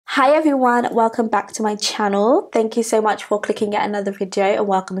Hi everyone, welcome back to my channel. Thank you so much for clicking at another video and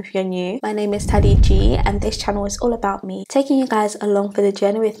welcome if you're new. My name is Tadi G and this channel is all about me, taking you guys along for the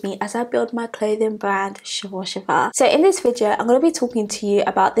journey with me as I build my clothing brand Shiva. So in this video, I'm going to be talking to you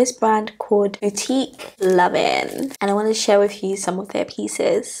about this brand called BOUTIQUELOVIN and I want to share with you some of their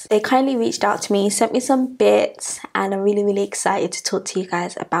pieces. They kindly reached out to me, sent me some bits and I'm really excited to talk to you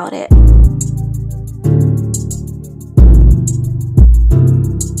guys about it.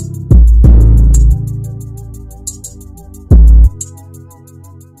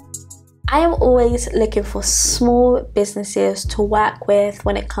 I am always looking for small businesses to work with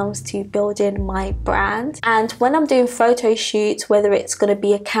when it comes to building my brand. And when I'm doing photo shoots, whether it's going to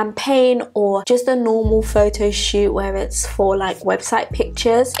be a campaign or just a normal photo shoot where it's for like website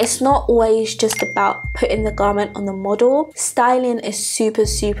pictures, it's not always just about putting the garment on the model. Styling is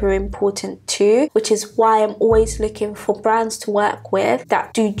super important too, which is why I'm always looking for brands to work with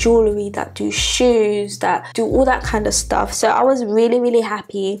that do jewelry, that do shoes, that do all that kind of stuff. So I was really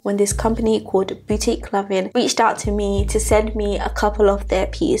happy when this company called BOUTIQUELOVIN reached out to me to send me a couple of their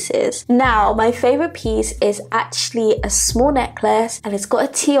pieces. Now, my favorite piece is actually a small necklace and it's got a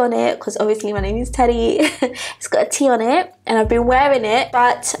T on it because obviously my name is Teddy. It's got a T on it and I've been wearing it,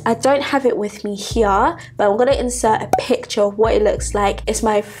 but I don't have it with me here, but I'm gonna insert a picture of what it looks like. It's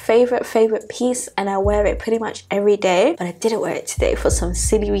my favorite piece and I wear it pretty much every day, but I didn't wear it today for some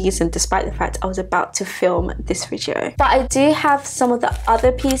silly reason despite the fact I was about to film this video. But I do have some of the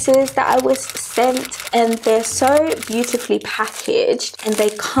other pieces that I was sent and they're so beautifully packaged and they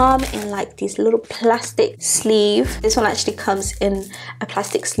come in like these little plastic sleeve. This one actually comes in a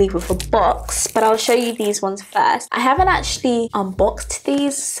plastic sleeve with a box, but I'll show you these ones first. I haven't actually unboxed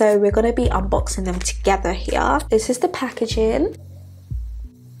these, so we're going to be unboxing them together here. This is the packaging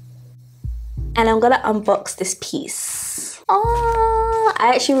and I'm going to unbox this piece. Oh,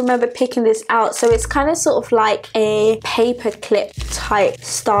 I actually remember picking this out. So it's kind of sort of like a paper clip type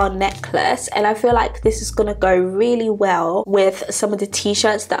style necklace and I feel like this is gonna go really well with some of the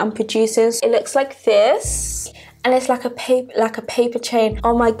t-shirts that I'm producing. It looks like this and it's like a paper chain.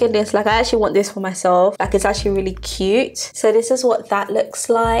 Oh my goodness, like I actually want this for myself. Like it's actually really cute. So this is what that looks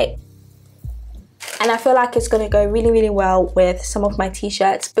like. And I feel like it's going to go really well with some of my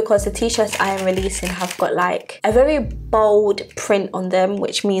t-shirts because the t-shirts I am releasing have got like a very bold print on them,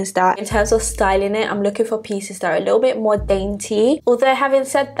 which means that in terms of styling it, I'm looking for pieces that are a little bit more dainty. Although having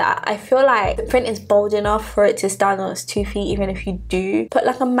said that, I feel like the print is bold enough for it to stand on its 2 feet even if you do put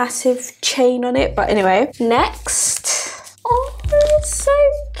like a massive chain on it. But anyway, next. Oh, it's so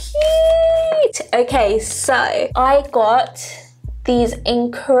cute. Okay, so I got these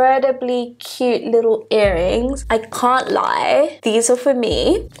incredibly cute little earrings. I can't lie, these are for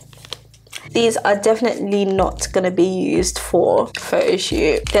me. These are definitely not gonna be used for photo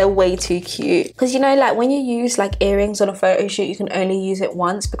shoot. They're way too cute. Because you know, like when you use like earrings on a photo shoot, you can only use it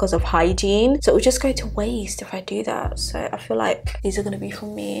once because of hygiene. So it would just go to waste if I do that. So I feel like these are gonna be for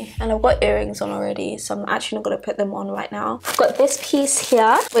me. And I've got earrings on already, so I'm actually not gonna put them on right now. I've got this piece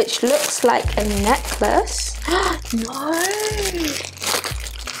here, which looks like a necklace. No!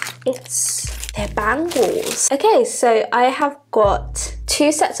 They're bangles. Okay, so I have got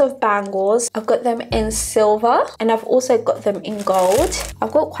 2 sets of bangles. I've got them in silver and I've also got them in gold.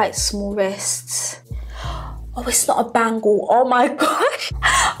 I've got quite small wrists. Oh, it's not a bangle. Oh my gosh.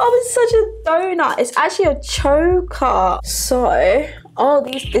 Oh, it's such a donut. It's actually a choker. So, oh,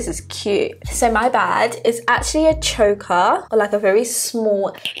 this is cute. So my bad. It's actually a choker or like a very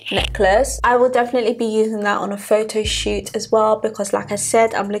small necklace. I will definitely be using that on a photo shoot as well because like I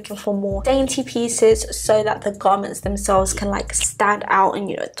said, I'm looking for more dainty pieces so that the garments themselves can like stand out and,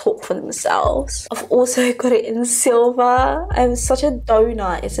 you know, talk for themselves. I've also got it in silver. I'm such a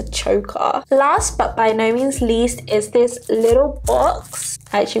donut. It's a choker. Last but by no means least is this little box.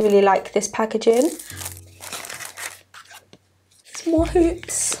 I actually really like this packaging. More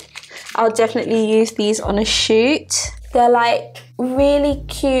hoops. I'll definitely use these on a shoot. They're like really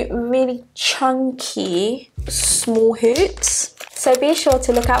cute, really chunky small hoops. So be sure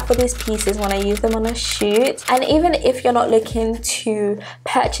to look out for these pieces when I use them on a shoot. And even if you're not looking to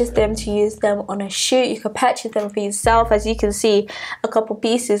purchase them to use them on a shoot, you can purchase them for yourself. As you can see, a couple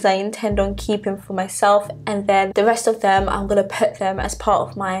pieces I intend on keeping for myself, and then the rest of them I'm gonna put them as part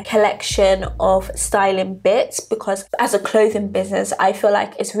of my collection of styling bits, because as a clothing business I feel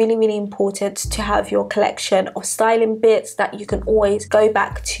like it's really important to have your collection of styling bits that you can always go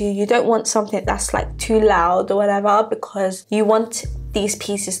back to. You don't want something that's like too loud or whatever, because you want these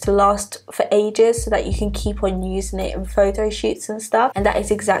pieces to last for ages so that you can keep on using it in photo shoots and stuff, and that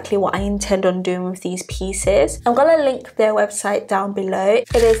is exactly what I intend on doing with these pieces. I'm gonna link their website down below.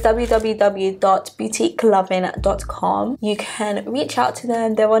 It is www.boutiquelovin.com. You can reach out to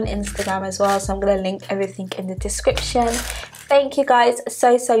them. They're on Instagram as well, so I'm gonna link everything in the description. Thank you guys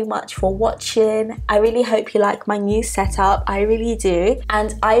so much for watching. I really hope you like my new setup. I really do.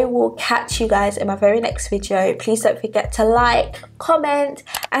 And I will catch you guys in my very next video. Please don't forget to like, comment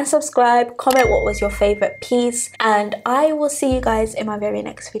and subscribe. Comment what was your favorite piece, and I will see you guys in my very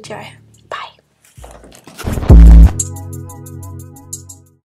next video.